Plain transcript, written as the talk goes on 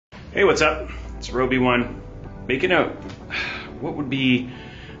Hey, what's up? It's Robey1. Make a note. What would be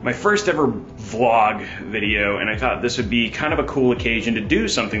my first ever vlog video, and I thought this would be kind of a cool occasion to do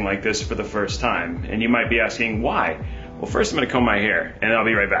something like this for the first time. And you might be asking, why? Well, first I'm gonna comb my hair, and I'll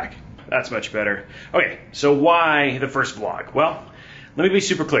be right back. That's much better. Okay, so why the first vlog? Well, let me be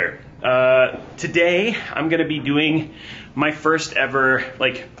super clear. Today, I'm gonna be doing my first ever,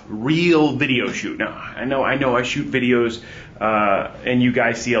 real video shoot. Now, I know I shoot videos, and you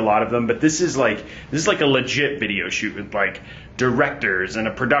guys see a lot of them, but this is like a legit video shoot with directors and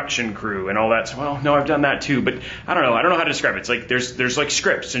a production crew and all that. So, well, no, I've done that too, but I don't know how to describe it. It's like there's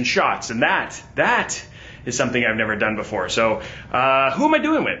scripts and shots, and that is something I've never done before. So who am I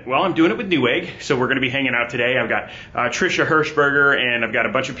doing with? Well, I'm doing it with Newegg. So we're going to be hanging out today. I've got Trisha Hershberger, and I've got a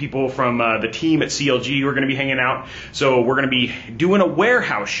bunch of people from the team at CLG who are going to be hanging out. So we're going to be doing a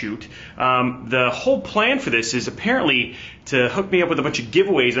warehouse shoot. The whole plan for this is apparently to hook me up with a bunch of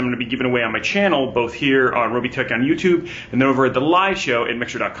giveaways I'm going to be giving away on my channel, both here on Robeytech on YouTube and then over at the live show at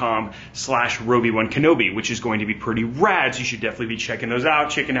mixer.com/Robey1Kenobi, which is going to be pretty rad. So you should definitely be checking those out,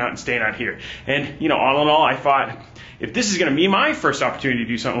 checking out and staying out here. And, all in all, I thought if this is going to be my first opportunity to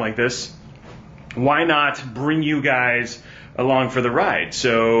do something like this, why not bring you guys along for the ride?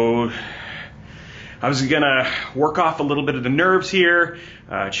 So I was gonna work off a little bit of the nerves here,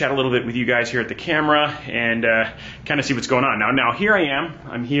 chat a little bit with you guys here at the camera, and kind of see what's going on. Now here I am.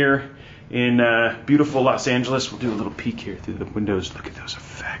 I'm here in beautiful Los Angeles. We'll do a little peek here through the windows. Look at those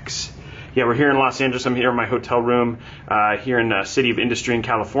effects. Yeah, we're here in Los Angeles. I'm here in my hotel room here in the City of Industry in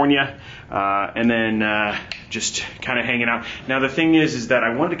California, and then just kind of hanging out. Now the thing is that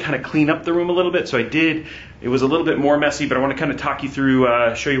I wanted to kind of clean up the room a little bit, so I did. It was a little bit more messy, but I want to kind of talk you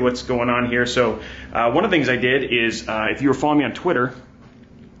through, show you what's going on here. So one of the things I did is, if you were following me on Twitter,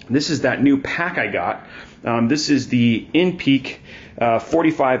 this is that new pack I got. This is the InPeak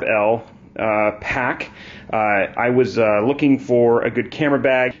 45L pack. I was looking for a good camera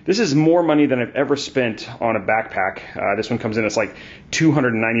bag. This is more money than I've ever spent on a backpack. This one comes in, it's like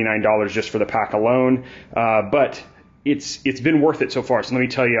 $299 just for the pack alone, but it's been worth it so far. So let me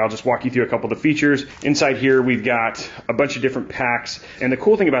tell you, I'll just walk you through a couple of the features. Inside here we've got a bunch of different packs, and the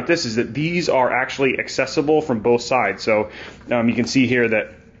cool thing about this is that these are actually accessible from both sides. So you can see here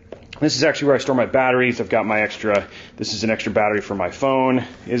that this is actually where I store my batteries. I've got my this is an extra battery for my phone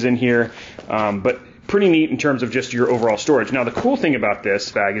is in here, but pretty neat in terms of just your overall storage. Now the cool thing about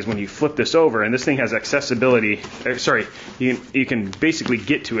this bag is when you flip this over, and this thing has accessibility, you can basically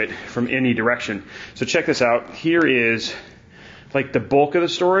get to it from any direction. So check this out. Here is the bulk of the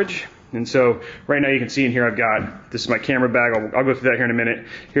storage. And so right now you can see in here this is my camera bag. I'll go through that here in a minute.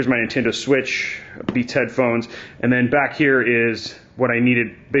 Here's my Nintendo Switch, Beats headphones, and then back here is what I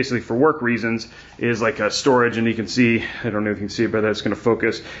needed basically for work reasons is like a storage, and you can see, I don't know if you can see it, but that's going to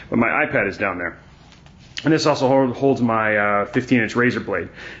focus, but my iPad is down there. And this also holds my 15-inch razor blade.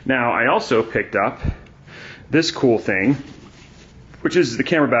 Now I also picked up this cool thing, which is the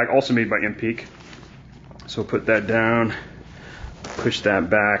camera bag, also made by InPeak. So put that down. Push that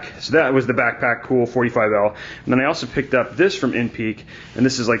back. So that was the backpack, cool 45L. And then I also picked up this from InPeak, and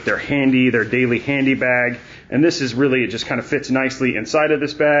this is like their daily handy bag. And this is really, it just kind of fits nicely inside of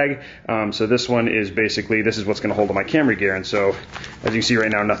this bag. So this one is basically, this is what's going to hold all my camera gear. And so as you can see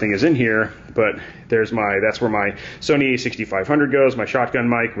right now, nothing is in here, but that's where my Sony a6500 goes, my shotgun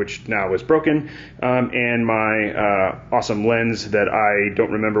mic, which now is broken, and my awesome lens that I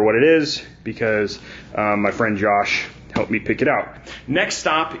don't remember what it is because my friend Josh help me pick it out. Next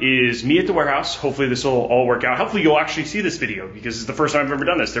stop is me at the warehouse. Hopefully this will all work out. Hopefully you'll actually see this video because it's the first time I've ever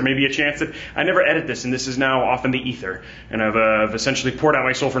done this. There may be a chance that I never edit this and this is now off in the ether and I've essentially poured out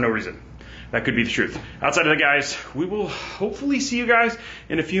my soul for no reason. That could be the truth. Outside of that, guys, we will hopefully see you guys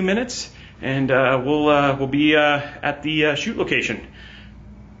in a few minutes, and we'll be at the shoot location.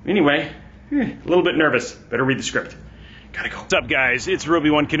 Anyway, a little bit nervous. Better read the script. Gotta go. What's up, guys? It's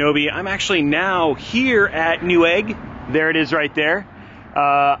Robey1Kenobi. I'm actually now here at Newegg. There it is right there.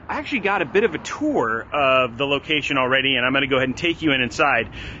 I actually got a bit of a tour of the location already, and I'm going to go ahead and take you inside.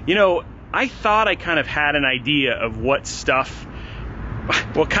 I thought I kind of had an idea of what stuff,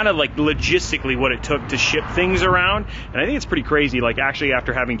 well, kind of logistically what it took to ship things around, and I think it's pretty crazy, actually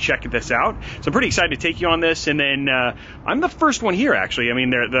after having checked this out. So I'm pretty excited to take you on this, and then I'm the first one here, actually. I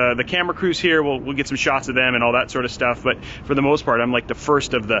mean, the camera crew's here. We'll get some shots of them and all that sort of stuff, but for the most part, I'm the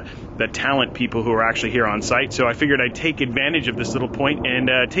first of the talent people who are actually here on site. So I figured I'd take advantage of this little point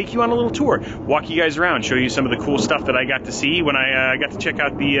and take you on a little tour, walk you guys around, show you some of the cool stuff that I got to see when I got to check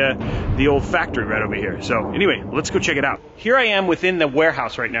out the old factory right over here. So anyway, let's go check it out. Here I am within the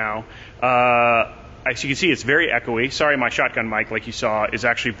warehouse right now. as you can see, it's very echoey. Sorry, my shotgun mic, like you saw, is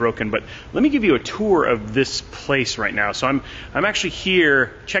actually broken, but let me give you a tour of this place right now. So I'm actually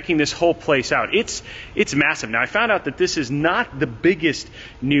here checking this whole place out. It's massive. Now, I found out that this is not the biggest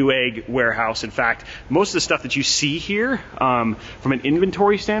Newegg warehouse. In fact, most of the stuff that you see here, from an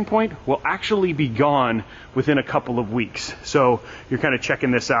inventory standpoint, will actually be gone within a couple of weeks. So you're kind of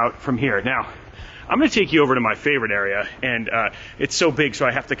checking this out from here. Now, I'm going to take you over to my favorite area, and it's so big, so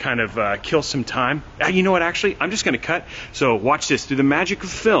I have to kind of kill some time. You know what, actually, I'm just going to cut. So watch this. Through the magic of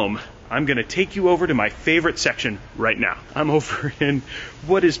film, I'm going to take you over to my favorite section right now. I'm over in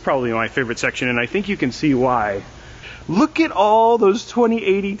what is probably my favorite section, and I think you can see why. Look at all those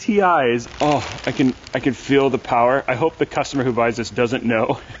 2080 Ti's. Oh, I can feel the power. I hope the customer who buys this doesn't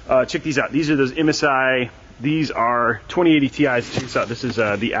know. Check these out. These are those MSI. These are 2080 Ti's. Check this out. This is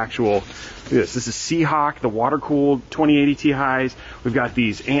the actual, look at this. This is Seahawk, the water-cooled 2080 Ti's. We've got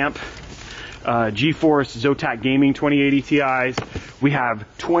these AMP, GeForce, Zotac Gaming 2080 Ti's. We have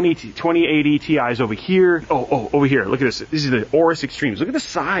 2080 Ti's over here. Oh, over here. Look at this. These are the Aorus Extremes. Look at the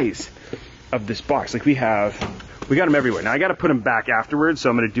size of this box. Like we got them everywhere. Now I got to put them back afterwards, so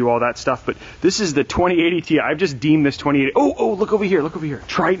I'm going to do all that stuff. But this is the 2080 Ti. I've just deemed this 2080. Oh, look over here. Look over here.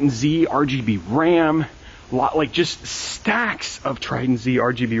 Triton Z RGB RAM. Like just stacks of Triton Z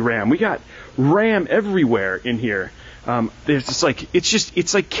RGB RAM. We got RAM everywhere in here. There's just like,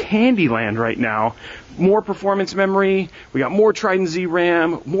 it's like Candyland right now. More performance memory. We got more Triton Z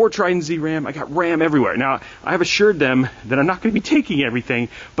RAM, more Triton Z RAM. I got RAM everywhere. Now, I have assured them that I'm not going to be taking everything,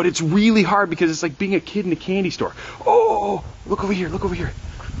 but it's really hard because it's like being a kid in a candy store. Oh, look over here, look over here.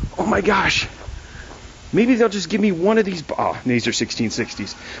 Oh my gosh. Maybe they'll just give me one of these. Oh, these are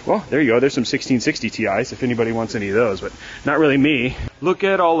 1660s. Well, there you go. There's some 1660 Ti's if anybody wants any of those, but not really me. Look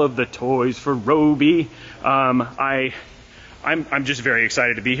at all of the toys for Robey. I'm just very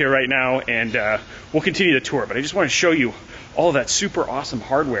excited to be here right now, and we'll continue the tour, but I just want to show you all that super awesome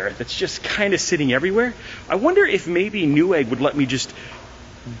hardware that's just kind of sitting everywhere. I wonder if maybe Newegg would let me just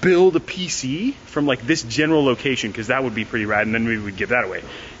build a PC from like this general location, because that would be pretty rad, and then maybe we'd give that away.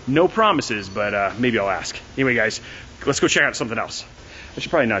 No promises, but maybe I'll ask. Anyway, guys, let's go check out something else. I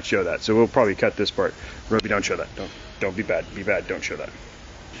should probably not show that, so we'll probably cut this part. Robey, don't show that. Don't be bad. Be bad. Don't show that.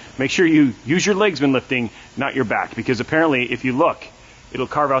 Make sure you use your legs when lifting, not your back, because apparently if you look, it'll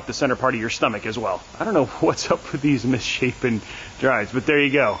carve out the center part of your stomach as well. I don't know what's up with these misshapen drives, but there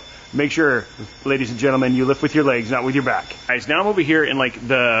you go. Make sure, ladies and gentlemen, you lift with your legs, not with your back. Guys, now I'm over here in like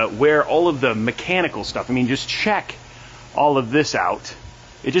where all of the mechanical stuff, I mean, just check all of this out.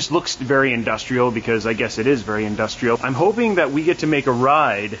 It just looks very industrial, because I guess it is very industrial. I'm hoping that we get to make a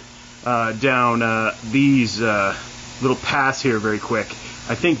ride down these little paths here very quick.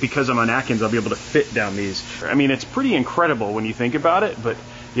 I think because I'm on Atkins, I'll be able to fit down these. I mean, it's pretty incredible when you think about it, but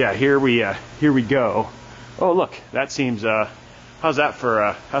yeah, here we go. Oh, look, that seems, how's that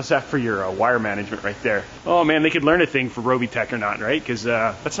for your wire management right there? Oh man, they could learn a thing for Robeytech or not, right? Because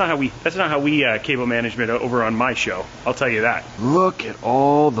that's not how we cable management over on my show. I'll tell you that. Look at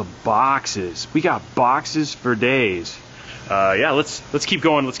all the boxes. We got boxes for days. Yeah, let's keep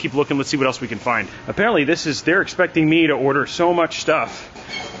going. Let's keep looking. Let's see what else we can find. Apparently, they're expecting me to order so much stuff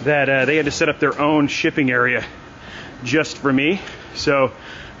that they had to set up their own shipping area just for me. So,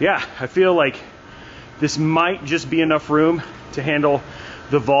 yeah, I feel like this might just be enough room to handle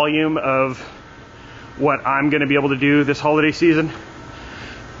the volume of what I'm going to be able to do this holiday season.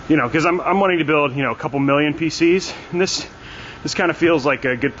 You know, because I'm wanting to build, you know, a couple million PCs, and this kind of feels like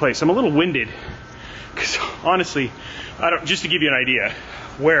a good place. I'm a little winded because honestly, just to give you an idea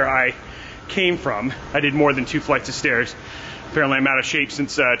where I came from, I did more than 2 flights of stairs. Apparently I'm out of shape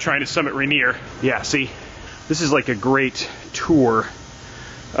since trying to summit Rainier. Yeah, see, this is like a great tour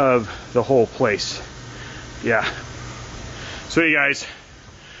of the whole place. Yeah. So you guys,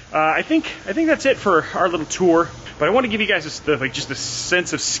 I think that's it for our little tour. But I want to give you guys just a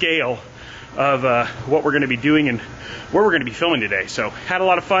sense of scale of what we're going to be doing and where we're going to be filming today. So had a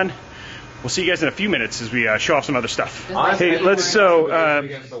lot of fun. We'll see you guys in a few minutes as we show off some other stuff. Hey,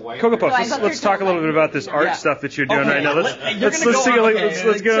 Nokokopuffs, let's talk a little bit about this art stuff that you're doing right now. Let's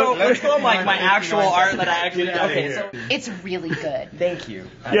go. Let's go like my actual art that I actually did. Okay, so it's really good. Thank you.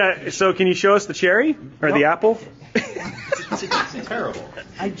 Yeah, so can you show us the cherry or the apple? It's terrible.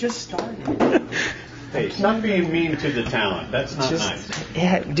 I just started. Hey, stop being mean to the talent. That's not nice.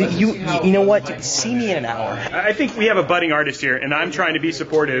 Yeah, you know what? Dude, see me in an hour. I think we have a budding artist here, and I'm trying to be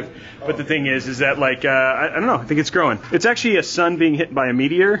supportive. But the thing is that like I don't know. I think it's growing. It's actually a sun being hit by a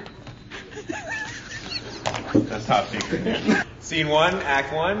meteor. That's top secret. Scene 1,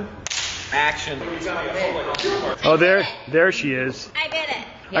 Act 1, action. Oh, there she is. I did it.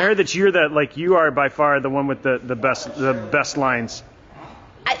 Yeah. I heard that you are by far the one with the best lines.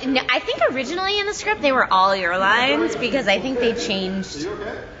 I think originally in the script they were all your lines because I think they changed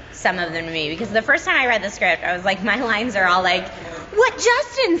some of them to me. Because the first time I read the script, I was like, my lines are all like, what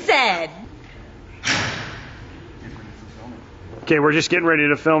Justin said. Okay, we're just getting ready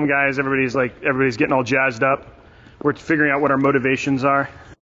to film, guys. Everybody's getting all jazzed up. We're figuring out what our motivations are.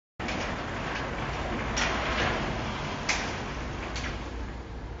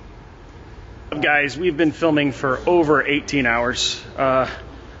 Guys, we've been filming for over 18 hours.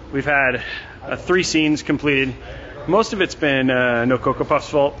 We've had 3 scenes completed. Most of it's been Nokokopuffs'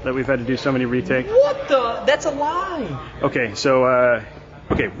 fault that we've had to do so many retakes. What the? That's a lie. Okay, so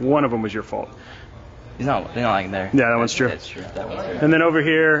one of them was your fault. They're not lying there. Yeah, that one's true. That's true. That one's true. And then over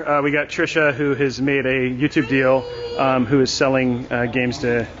here, we got Trisha, who has made a YouTube deal, who is selling games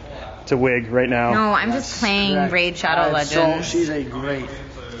to Wig right now. No, I'm just playing Raid Shadow Legends. She's a great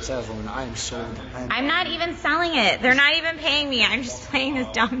saleswoman. I am sold. I'm not even selling it. They're not even paying me. I'm just playing this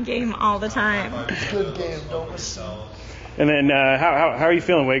dumb game all the time. Good game, don't listen. And then, how are you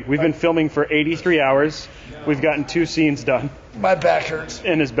feeling, Wig? We've been filming for 83 hours. We've gotten 2 scenes done. My back hurts.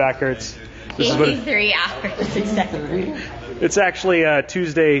 And his back hurts. 83 hours, exactly. It's actually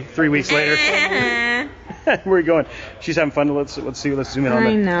Tuesday, 3 weeks later. Where are you going? She's having fun. Let's see. Let's zoom in on that.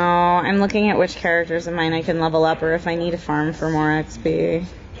 I know. I'm looking at which characters of mine I can level up, or if I need to farm for more XP.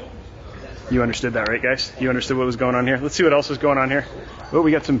 You understood that, right, guys? You understood what was going on here. Let's see what else is going on here. Oh,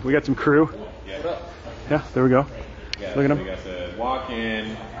 we got some crew. Yeah, there we go. Yeah, look at them. We got to walk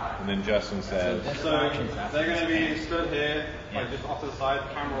in, and then Justin said. So they're going to be stood here, like just off to the side,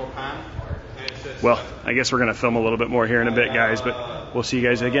 camera will pan. Well, I guess we're going to film a little bit more here in a bit, guys, but we'll see you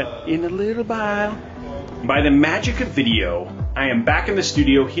guys again in a little while. By the magic of video, I am back in the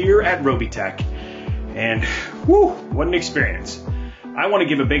studio here at Robeytech, and whew, what an experience. I want to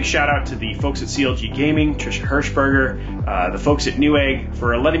give a big shout out to the folks at CLG Gaming, Trisha Hershberger, the folks at Newegg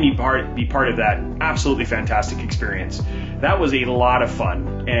for letting me be part of that absolutely fantastic experience. That was a lot of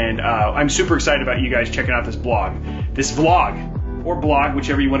fun, and I'm super excited about you guys checking out this vlog, or blog,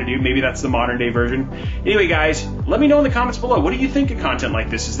 whichever you want to do. Maybe that's the modern day version. Anyway, guys, let me know in the comments below. What do you think of content like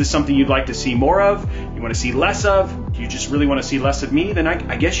this? Is this something you'd like to see more of? You want to see less of? Do you just really want to see less of me? Then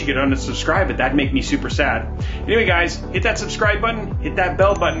I guess you could unsubscribe, but that'd make me super sad. Anyway, guys, hit that subscribe button, hit that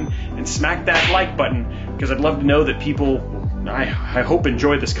bell button, and smack that like button, because I'd love to know that people, I hope,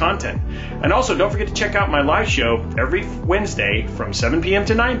 enjoy this content. And also, don't forget to check out my live show every Wednesday from 7 p.m.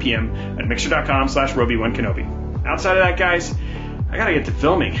 to 9 p.m. at mixer.com/Robey1Kenobi. Outside of that, guys, I gotta get to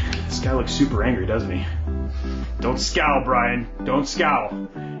filming. This guy looks super angry, doesn't he? Don't scowl, Brian. Don't scowl.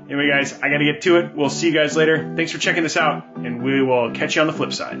 Anyway, guys, I gotta get to it. We'll see you guys later. Thanks for checking this out, and we will catch you on the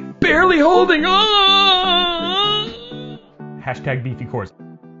flip side. Barely holding on! #BeefyCores.